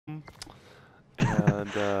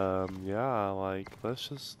And yeah, like let's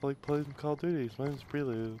just like play some Call of Duty. My name's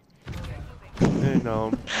Prelude. You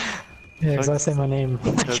know. Yeah, because I say my name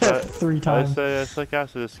like 3 times. I suck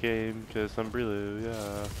ass at this game because I'm Prelude.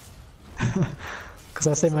 Yeah. Because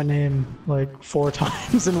I say my name like 4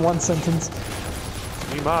 times in one sentence.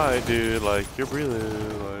 You might, dude. Like you're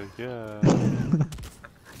Prelude. Like yeah.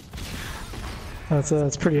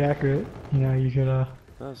 That's pretty accurate. You know, you could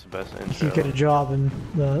That's the best intro. you get a job in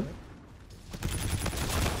the.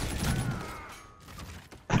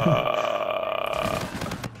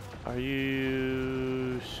 Are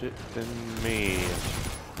you shitting me?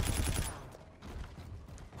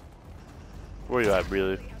 Where you at,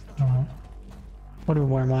 Prelude?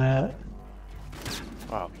 Where am I at?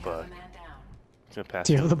 Oh fuck. Gonna pass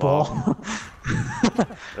Do you have the ball?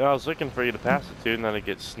 I was looking for you to pass it to, and then it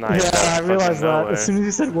gets sniped. Yeah, I realized that. Nowhere. As soon as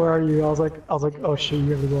you said, "Where are you?" I was like, "Oh shit,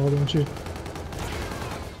 you have the ball, don't you?"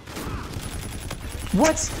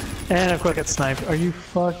 What? And of course, I got sniped. Are you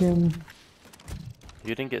fucking?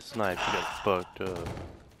 You didn't get sniped. You got fucked up.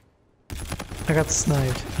 I got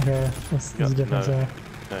sniped. Okay, that's the difference there.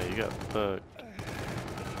 No, you got fucked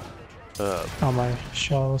up. Oh, my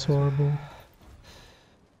shot was horrible.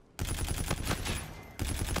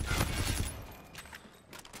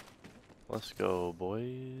 Let's go,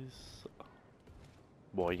 boys.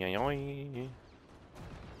 Boy, yoy.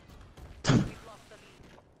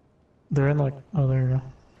 They're in like, oh, there you go.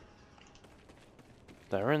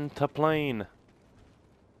 They're into plane.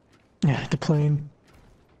 Yeah, the plane.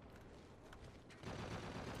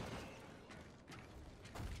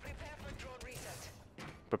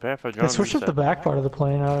 Prepare for drone They switched up the back part of the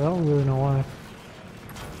plane. I don't really know why.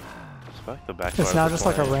 Fuck the back It's part now of the just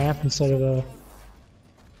like a plane. ramp instead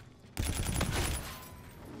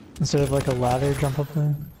of like a ladder jump up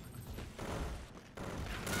thing.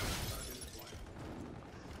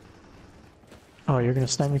 Oh, you're gonna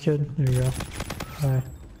snipe me, kid? There you go. Alright.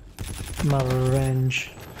 My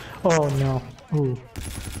revenge. Oh no. Ooh.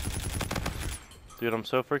 Dude, I'm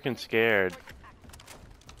so freaking scared.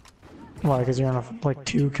 Why? Because you're on a like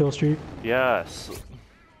 2 kill streak? Yes.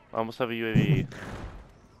 I almost have a UAV.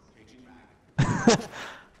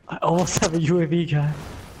 I almost have a UAV guy.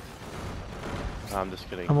 No, I'm just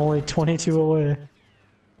kidding. I'm only 22 away.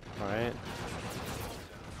 Alright.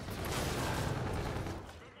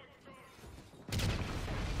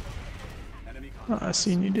 Oh, I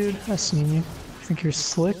seen you, dude. I seen you. Think you're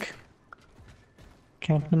slick?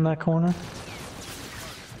 Camping in that corner.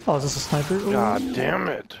 Oh, is this a sniper? Ooh. God damn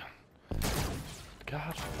it.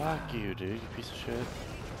 God, fuck you, dude, you piece of shit.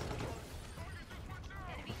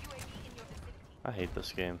 I hate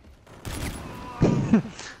this game.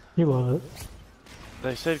 You love it.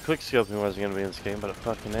 They said quickscoping wasn't gonna be in this game, but it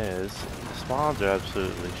fucking is. The spawns are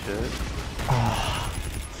absolutely shit.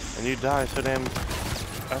 And you die so damn...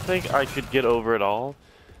 I think I could get over it all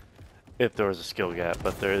if there was a skill gap,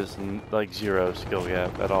 but there is like 0 skill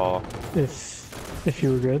gap at all. If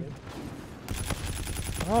you were good.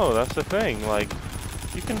 Oh, that's the thing, like,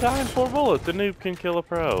 you can die in 4 bullets. The noob can kill a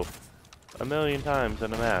pro 1,000,000 times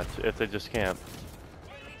in a match if they just camp.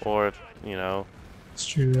 Or if, you know... It's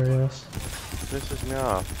true, I guess. Pisses me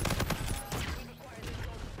off.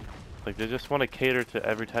 Like, they just want to cater to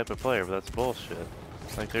every type of player, but that's bullshit.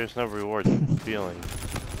 Like, there's no reward feeling.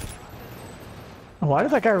 Why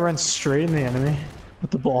did that guy run straight in the enemy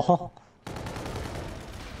with the ball?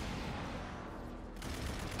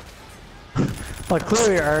 Like,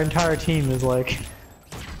 clearly our entire team is, like,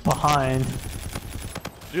 behind.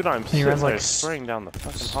 Dude, I'm sitting runs, there like, spraying down the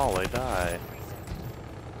fucking hallway, die.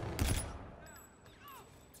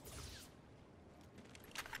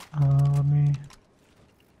 Let me...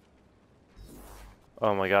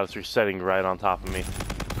 Oh my god, it's resetting right on top of me.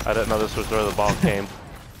 I didn't know this was where the ball came.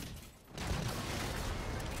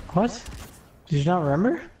 What? Did you not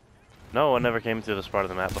remember? No, I never came to this part of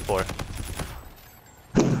the map before.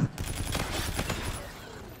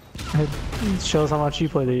 It shows how much you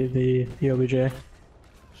play the OBJ.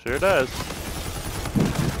 Sure does.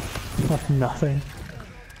 Nothing.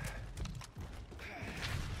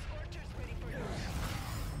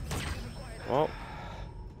 Well.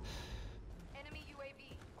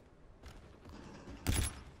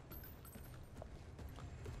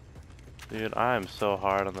 Dude, I am so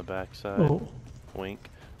hard on the backside. Oh. Wink.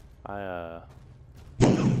 I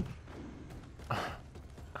don't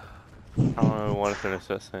even want to finish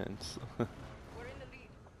that sentence.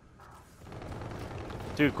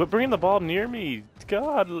 Dude, quit bringing the ball near me.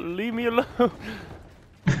 God, leave me alone.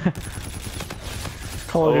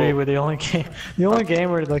 Call of Duty were the only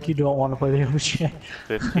game where like you don't want to play the OBJ.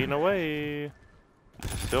 15 away.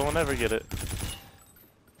 Still will never get it.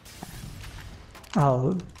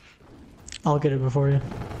 I'll I'll get it before you.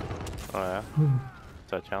 Oh yeah? Is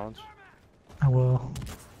that a challenge? I will.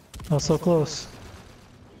 Oh, so close.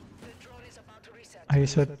 Are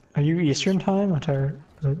you Eastern time? I'm tired.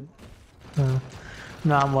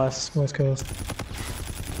 No, I'm West Coast.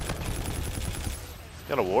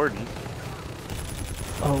 Got a warden.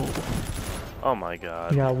 Oh. Oh my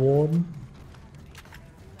god. You got Warden?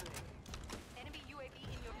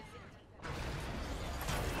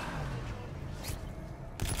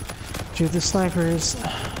 Dude, the snipers.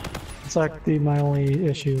 It's like my only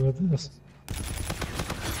issue with this.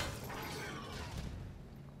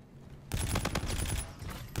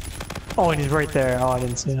 Oh, and he's right there. Oh, I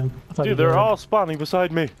didn't see him. I thought Dude, they're all spawning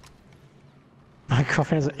beside me. My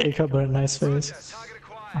girlfriend has an A cup, but a nice face.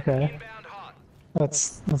 Okay.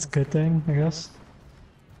 That's a good thing, I guess.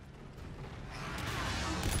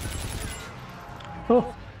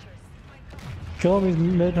 Oh! Kill him, he's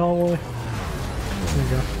mid hallway. There you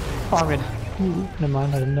go. Oh, I'm in. Ooh, never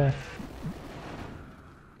mind, I didn't die.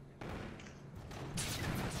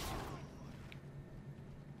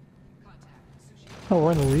 Oh,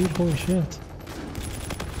 we're in the lead? Holy shit.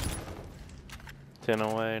 10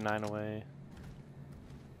 away, 9 away.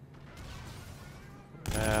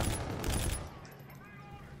 Yeah.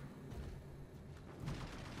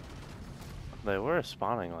 They were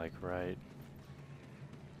spawning like right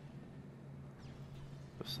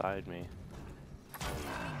beside me.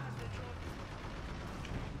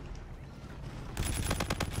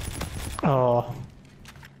 Oh.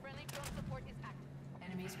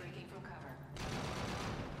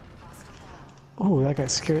 Oh, that guy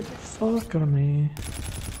scared the fuck out of me.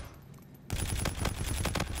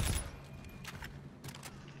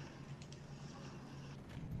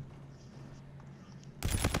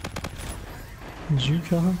 Did you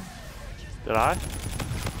kill him? Did I?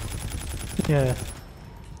 Yeah.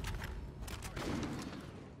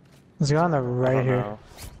 There's a guy on the right here. Know.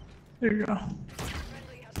 There you go.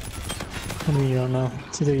 I mean, you don't know.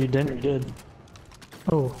 It's either you didn't or you did.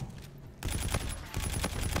 Oh.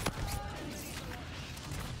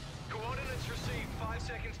 Coordinates received. 5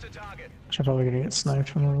 seconds to target. I'm probably gonna get sniped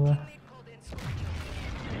from over there.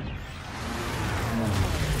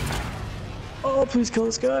 Oh, please kill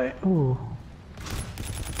this guy. Ooh.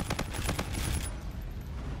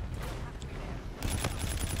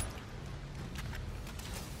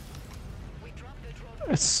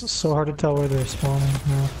 It's so hard to tell where they're spawning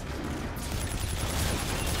now.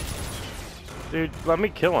 Dude, let me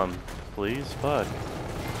kill him, please. Fuck.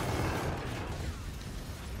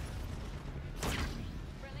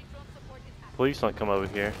 Please don't come over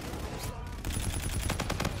here.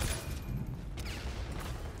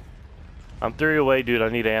 I'm 3 away, dude. I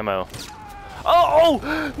need ammo. Oh!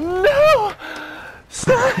 No!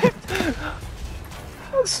 Sniped!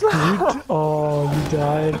 Sniped! Oh, you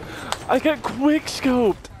died. I got quick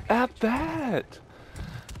scoped at that.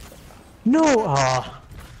 No! Ah.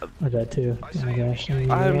 I died too. Oh my gosh.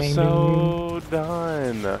 I'm so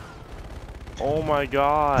done. Oh my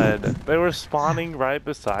god. They were spawning right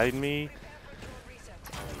beside me.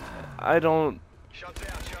 I don't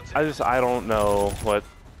know what.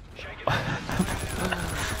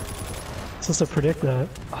 Supposed to predict that.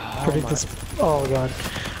 Predict this. Oh god.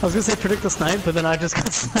 I was gonna say predict the snipe, but then I just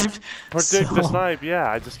got sniped. Predict the snipe, yeah.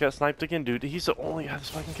 I just got sniped again, dude. He's the only guy that's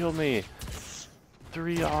fucking killed me.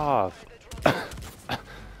 3 off.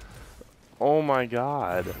 Oh my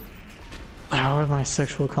god. How are my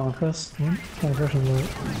sexual conquests? Kind of question that.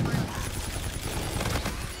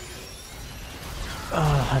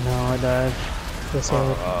 Oh, I know, I died. This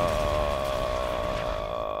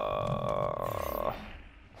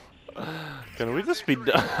Can we just be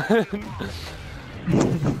done?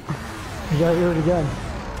 You gotta do it again.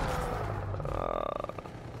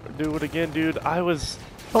 Do it again, dude. I was.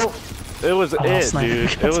 Oh! It was it,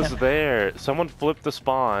 dude. It was Goddamn. there. Someone flipped the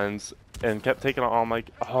spawns and kept taking all my.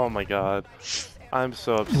 Oh my god. I'm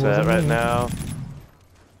so upset right now.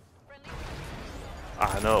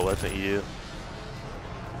 I know it wasn't you.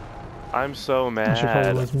 I'm so mad.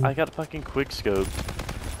 I got fucking quick scoped.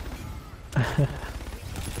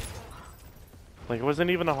 Like, it wasn't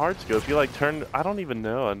even a hard scope. You like turned. I don't even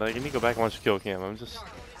know. And like, I need to go back and watch kill cam.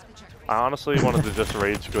 I honestly wanted to just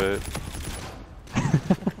rage quit.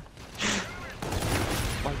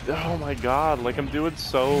 Like, oh my god, like I'm doing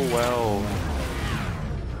so well.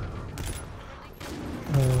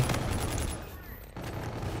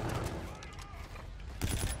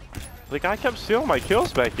 Like, I kept stealing my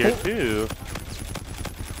kills back here too.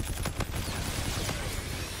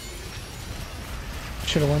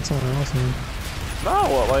 Should've went somewhere else, man.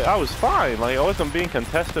 No, like, I was fine. Like, I wasn't being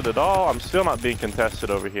contested at all. I'm still not being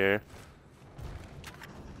contested over here.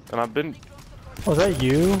 And I've been... Oh, is that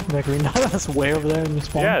you? That green dot that's way over there in the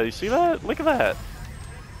spawn? Yeah, you see that? Look at that.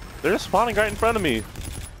 They're just spawning right in front of me.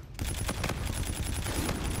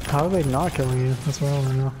 How are they not killing you? That's what I want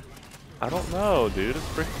to know. I don't know, dude. It's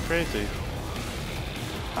freaking crazy.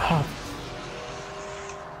 Ah.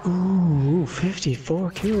 Ooh, 54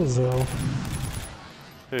 kills though.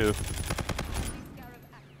 Who?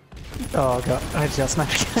 Oh god, I just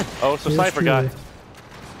sniped again. Oh, it's a sniper guy.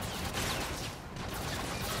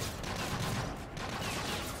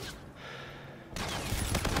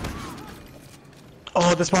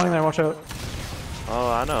 Oh, they're spawning there, watch out.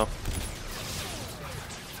 Oh, I know.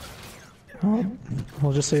 Oh,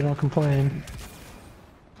 well, just so you don't complain.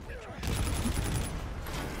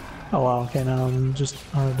 Oh wow, okay, now I'm just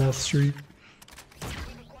on a death streak.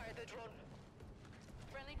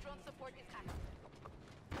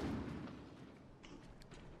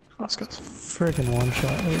 Oh, this guy's freaking one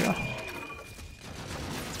shot. There we go.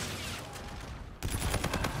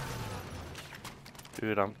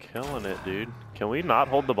 Dude, I'm killing it, dude. Can we not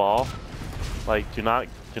hold the ball? Like, do not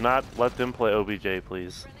let them play OBJ,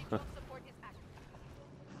 please. Do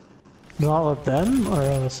not let them or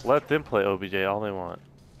us? Let them play OBJ all they want.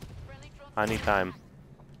 I need time.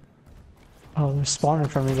 Oh, they're spawning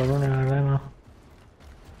from me, but running out of ammo.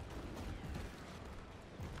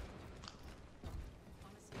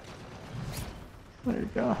 There you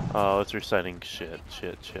go. Oh, it's resetting. Shit.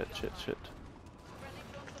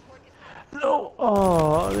 No!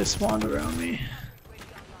 Oh, they spawned around me.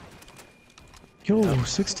 Yo,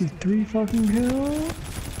 63 fucking kill.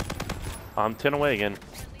 I'm 10 away again.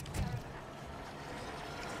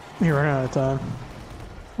 You're running out of time.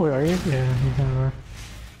 Wait, are you? Yeah, you kind of are.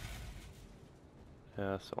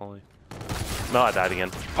 Yeah, it's only... No, I died again.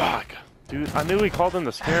 Fuck. Dude, I knew he called in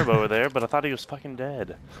the scarab over there, but I thought he was fucking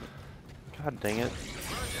dead. God dang it.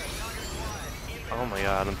 Oh my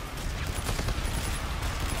god.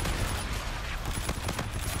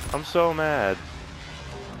 I'm so mad.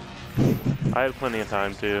 I had plenty of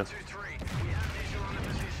time too.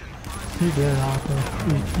 You did, Aqua.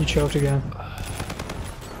 You choked again.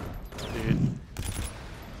 Dude.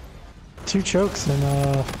 2 chokes in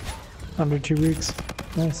under 2 weeks.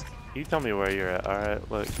 Nice. You tell me where you're at.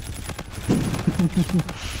 Alright, look.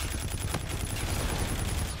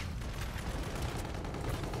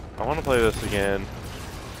 I want to play this again.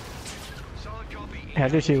 Yeah, I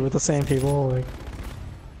do too, with the same people, like...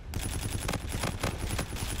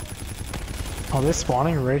 Oh, they're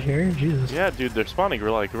spawning right here? Jesus. Yeah, dude, they're spawning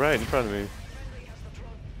like right in front of me.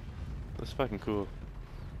 That's fucking cool.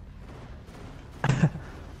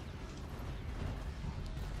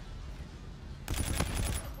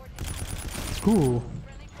 Ooh.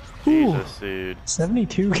 Jesus, dude.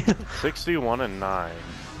 72 kills. 61 and 9.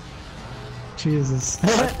 Jesus.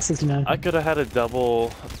 69. I could have had a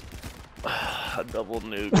double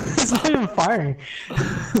nuke. It's not even firing.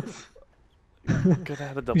 Could have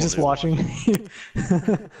had a double You're just nuke. watching.